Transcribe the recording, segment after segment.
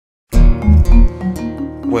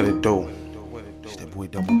What it do? It's that boy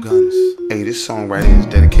Double Guns. Hey, this song right here is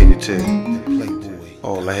dedicated to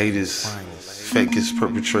all the haters, fakest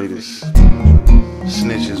perpetrators,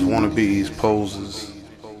 snitches, wannabes, posers,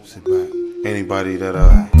 anybody that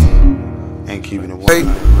ain't keeping it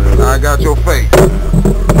 100. I got your face.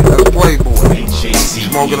 That's Playboy.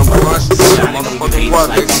 Smoking a blunt, motherfucking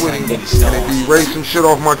projects with him. And if he erase some shit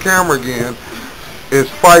off my camera again, it's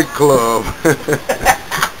Fight Club.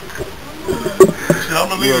 I'm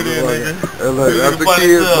the leader there, nigga. Look, that's the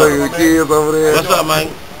kids, the kids over there. What's up, man?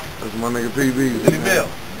 That's my nigga PB. Bill.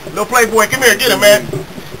 Little Playboy, come here, get him, man.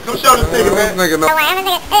 Come show this nigga, man. This nigga know. If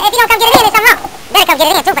you don't come get it in, it's something wrong. Better come get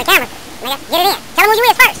it in, too, for the camera. Nigga, get it in. Tell him who you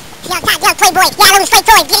is first. Young Playboy. Y'all know straight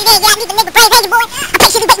to it. Get it in, y'all need the nigga praise agent, boy. I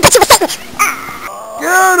bet you was Satan.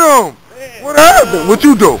 Get him! What happened? What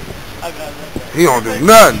you do? He don't do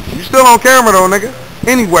nothing. You still on camera though, nigga.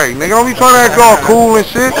 Anyway, nigga, don't be trying to act all cool and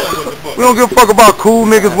shit. We don't give a fuck about cool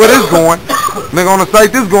niggas where this going. Nigga, on the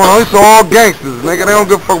site this going on, it's all gangsters, nigga. They don't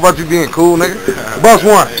give a fuck about you being cool, nigga. Bust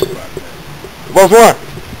one. Bust one.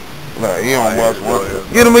 Nah, he don't bust one.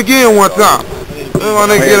 Get him again one time.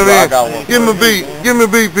 Nigga, get him in. Give him a beat. Give him a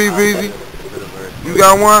beat, PBZ. You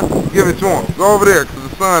got one? Give it to him. Go over there, cause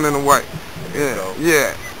the sun in the white. Yeah,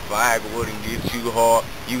 yeah. Viagra wouldn't get you hard.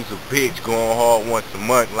 You's a bitch going hard once a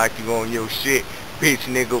month like you on your shit. Bitch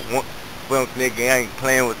nigga, punk nigga ain't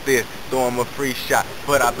playing with this. Throw him a free shot,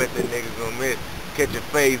 but I bet the nigga gonna miss. Catch a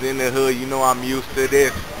phase in the hood, you know I'm used to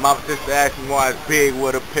this. My sister asked me why it's big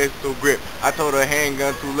with a pistol grip. I told her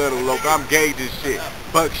handgun too little, look, I'm gauging shit.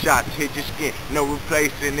 Buckshots hit your skin, no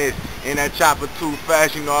replacing this. And that chopper too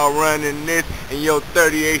fast, you know I'm running this. And yo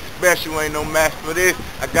 38 special ain't no match for this.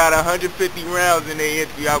 I got 150 rounds and they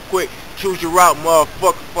empty out quick. Choose your route,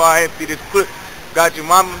 motherfucker, before I empty this clip. Got your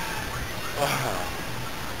mama?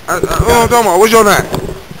 What I'm talking about? What's your name?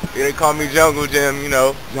 Yeah, they call me Jungle Jim, you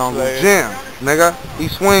know. Jungle Jim, nigga. He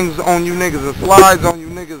swings on you niggas and slides on you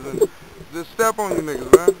niggas and just step on you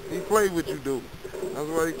niggas, man. He play with you dude. That's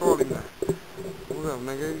why he called him that. What's up,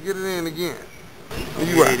 nigga? Get it in again. Where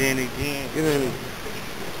you at? Get in again. Get in.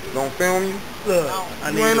 Don't film you? Look, I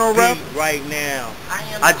you need ain't to no rap? eat right now.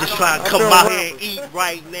 I just try to come out here and eat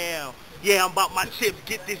right now. Yeah, I'm about my chips,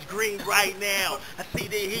 get this green right now. I see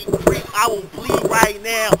the heat creep, I will bleed right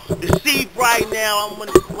now. The sheep right now, I'm on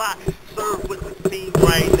the block, serve with the team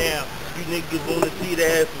right now. You niggas wanna see the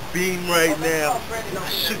ass beam right now. I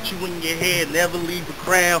shoot you in your head, never leave a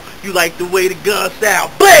crown. You like the way the gun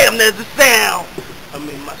sound, BAM, there's a sound. I'm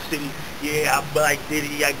in my city, yeah, I like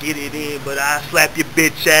Diddy, I get it in, but I slap your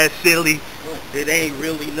bitch ass silly. It ain't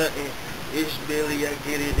really nothing. It's Billy, I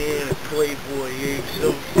get it in, Playboy, yeah,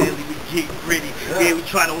 so silly, we get gritty. Yeah, we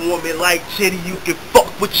trying to warm it like chitty. You can fuck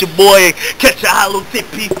with your boy and catch a hollow tip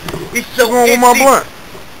piece. We so what's wrong with my blunt?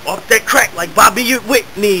 Off that crack like Bobby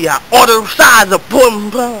Whitney. I order size of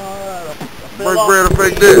boom. Break bread or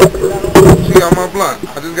fake this. She got my blunt.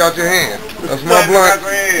 I just got your hand. That's my blunt.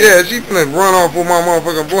 Yeah, she finna run off with my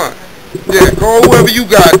motherfucking blunt. Yeah, call whoever you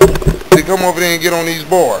got to come over there and get on these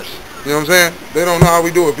bars. You know what I'm saying? They don't know how we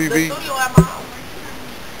do it, PB.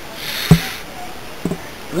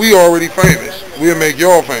 We already famous. We'll make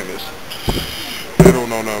y'all famous. They don't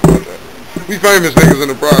know nothing about that. We famous niggas in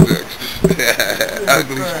the projects.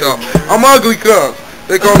 Ugly stuff. I'm ugly cuz.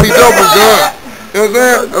 They call me Double Gun. You know what I'm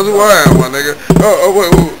saying? That's who I am, my nigga. Wait.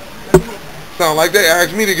 Sound like they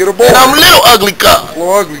asked me to get a ball. And I'm little ugly cuz.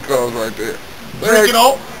 Little ugly cuz right there. Drinking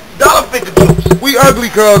on dollar figure juice. We ugly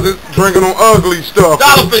cuz drinking on ugly stuff.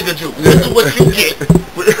 Dollar figure juice. Yeah. This is what you get.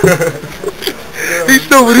 He's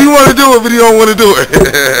stupid. He want to do it, but he don't want to do it.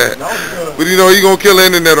 But you know he gonna kill the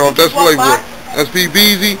internet off. That's Playboy. That's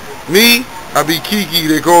PBZ. Me, I be Kiki.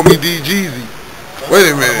 They call me DGZ. Wait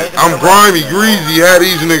a minute. I'm grimy, greasy. Had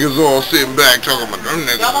these niggas all sitting back talking about them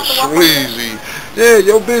niggas are sleazy. Yeah,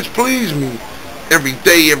 yo bitch please me. Every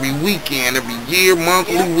day, every weekend, every year,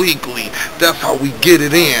 monthly, weekly. That's how we get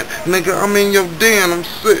it in. Nigga, I'm in your den. I'm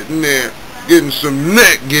sitting there. Getting some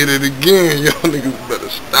neck, get it again. Y'all niggas better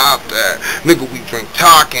stop that. Nigga, we drink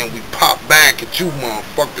talking, we pop back at you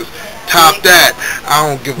motherfuckers. Top that. I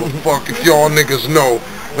don't give a fuck if y'all niggas know.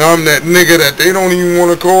 I'm that nigga that they don't even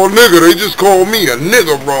want to call nigga. They just call me a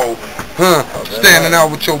nigga roll. Huh? Standing out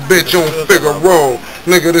with your bitch on Figaro.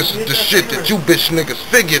 Nigga, this is the shit that you bitch niggas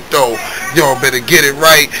figured though. Y'all better get it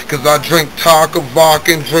right. Cause I drink Tonka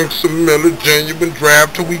vodka and drink some Miller genuine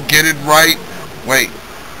draft till we get it right. Wait.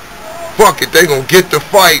 Fuck it, they gon' get the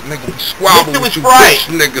fight, nigga. We squabble with you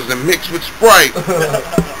bitch niggas and mix with Sprite.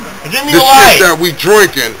 Give me the shit that we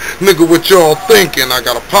drinking, nigga, what y'all thinking? I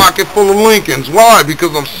got a pocket full of Lincolns. Why?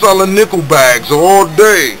 Because I'm selling nickel bags all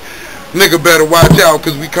day. Nigga better watch out,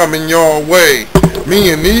 cause we coming your way.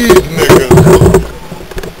 Me and these niggas.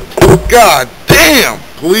 God damn.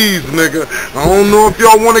 Please, nigga. I don't know if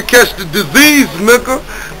y'all want to catch the disease, nigga.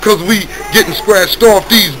 Cause we getting scratched off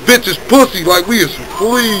these bitches' pussy like we is some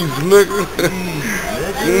fleas, nigga.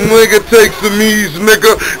 Nigga, take some ease,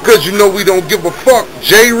 nigga. Cause you know we don't give a fuck.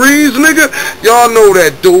 Jay Reeves, nigga. Y'all know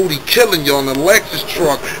that dude. He killing y'all in the Lexus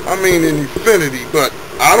truck. I mean in Infinity, but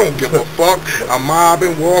I don't give a fuck. I'm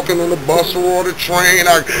mobbing, walking on the bus or the train.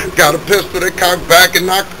 I got a pistol that cock back and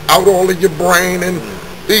knock out all of your brain. And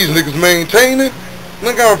these niggas maintain it.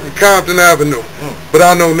 Nigga, I'm from Compton Avenue. But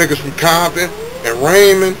I know niggas from Compton and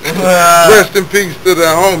Raymond. Rest in peace to the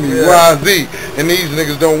homie, YZ. And these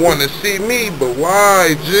niggas don't want to see me, but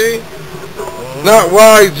YG. Not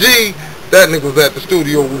YG. That nigga was at the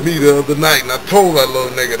studio with me the other night, and I told that little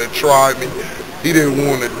nigga to try me. He didn't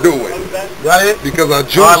want to do it. Because I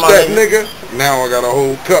juiced that nigga. Now I got a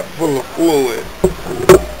whole cup full of fluid.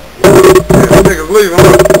 Yeah, them niggas leaving.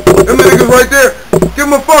 Them niggas right there. Give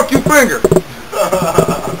him a fuck you finger.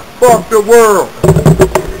 Fuck the world.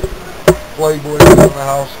 Playboy in the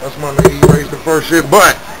house. That's my nigga. He raised the first shit,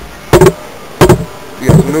 but he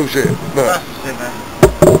got some new shit. But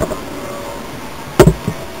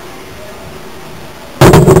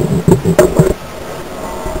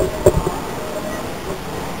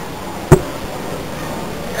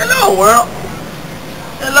hello world.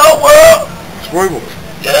 Hello world. Squiggle.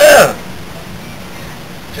 Yeah.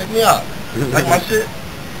 Check me out. Like my shit?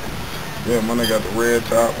 Yeah, my nigga got the red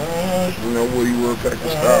top. You know, Woody Woodpecker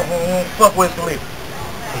style. Fuck Wiz Khalifa.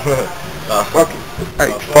 Fuck it.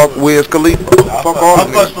 Hey, fuck Wiz Khalifa. Fuck all the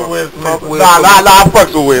niggas. Fuck Wiz Fuck Wiz. Nah, I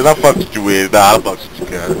fucks with Wiz. I fucks with you, Wiz. Nah, I fucks with you,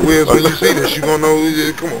 guys. Wiz, when you see this, you gonna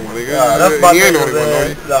know. Come on, my nigga. That's my He ain't nigga, only gonna know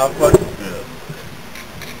you. Nah, fuck you.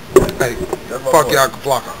 Hey, fuck Yaka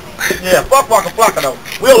Flocka. Yeah, fuck Waka Flocka though.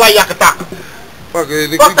 We don't like Yaka Taka. Fuck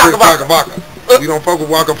it, we Fuck drink Taka Taka Vodka. We don't fuck with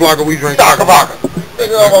Waka Flocka, we drink Taka Taka Vodka. That's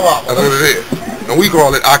That's what it is. And we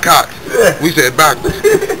call it Akak. We said backwards.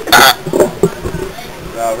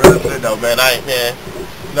 Nah, real shit though, man. I ain't, man.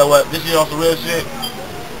 You know what? This year on some real shit.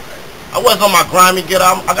 I was on my grimy get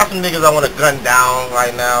out. I got some niggas I want to gun down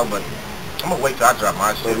right now, but I'm gonna wait till I drop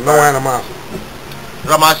my shit. No animosity.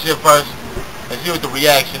 Drop my shit first and see what the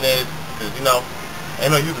reaction is. Cause you know, ain't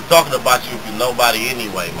no use of talking about you if you're nobody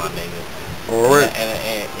anyway, my nigga. Alright.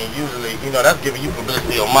 And usually, you know, that's giving you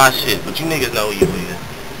publicity on my shit, but you niggas know who you is.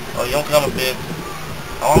 Oh, you don't come, bitch.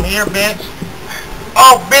 Oh, I'm here, bitch.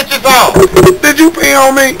 Oh, bitch, it's on. Did you pee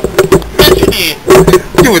on me? Bitch, you did.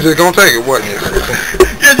 You was just gonna take it, wasn't you?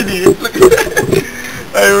 Yes, you did. Look at that.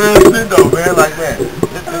 Hey, real shit though, man. Like, man,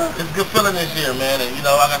 it's good feeling this year, man. And, you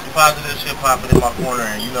know, I got some positive shit popping in my corner,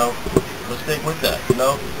 and, you know, we'll stick with that, you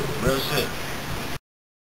know? Real shit.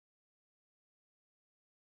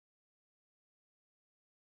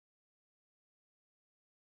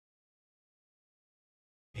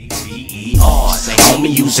 A-T-E-R, say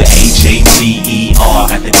homie use a H-A-T-E-R.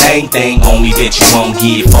 Got the thing on me that you won't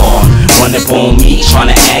get far. Run up on me,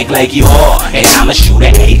 tryna act like you are, and I'ma shoot a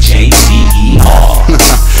H-A-T-E-R.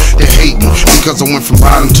 They hate me because I went from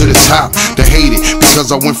bottom to the top. They hate it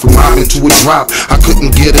because I went from mobbing to a drop. I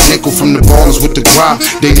couldn't get a nickel from the ballers with the drop.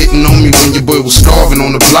 They didn't know me when your boy was starving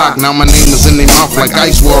on the block. Now my name is in their mouth like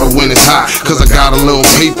ice water when it's hot. Cause I got a little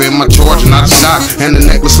paper in my charger, not stock. And the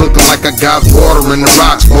necklace looking like I got water in the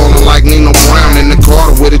rocks. Ballin' like Nino Brown in the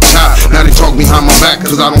Carter with a chop. Now they talk behind my back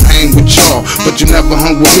cause I don't hang with y'all. But you never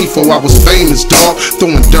hung with me for I was famous, dawg.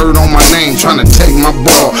 Throwing dirt on my name, trying to take my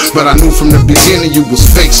ball. But I knew from the beginning you was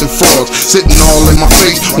fakes and frauds. Sitting all in my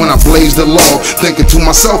face when I blazed the law. Thinking to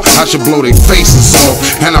myself, I should blow their faces off.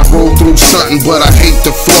 And I roll through something, but I hate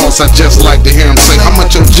the floss. I just like to hear him say, how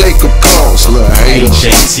much your Jacob costs, little hater.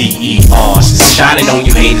 H-A-T-E-R, shining on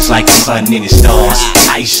you haters like the sun in the stars.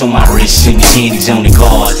 Ice on my wrist and the candies on the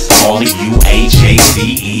guards. All of you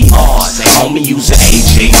H-A-T-E-R, say homie use a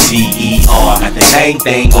H-A-T-E-R. Got the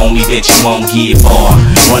thing on me that you won't get far.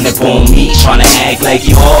 Run up on me, tryna act like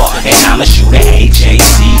you are, and I'ma shoot a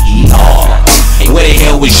H-A-T-E-R. Hey, where the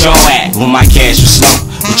hell was y'all at when my cash was slow?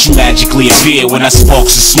 But you magically appear when I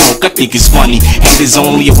sparks the smoke. I think it's funny, haters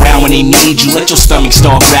only around when they need you. Let your stomach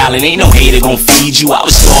start growling, ain't no hater gon' feed you. I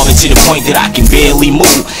was starving to the point that I can barely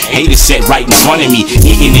move. Haters sat right in front of me,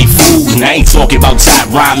 eating they food. And I ain't talking about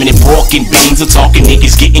top rhyming and pork and beans. I'm talking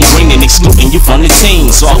niggas getting green and excluding you from the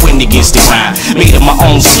team. So I went against the rhyme, made up my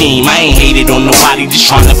own scheme. I ain't hated on nobody, just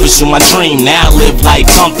trying to pursue my dream. Now I live life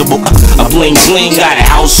comfortable, I bling bling. Got a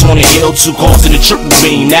house on the hill, 2 cars in a triple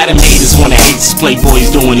beam. Now them haters wanna hate, these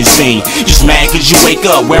playboys do doing his thing. Just mad cause you wake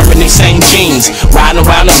up wearing the same jeans, riding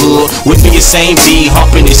around the hood with the same B,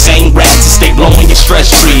 humping the same rats and stay blowing your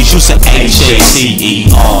stress trees. You say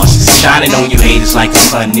HJCERs, shining on you haters like the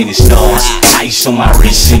sun and the stars. Ice on my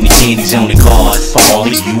wrist and the candies on the cards. For all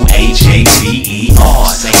of you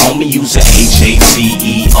HJCERs, say homie use a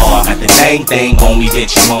HJCER. Got the same thing on me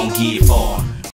that you won't get far.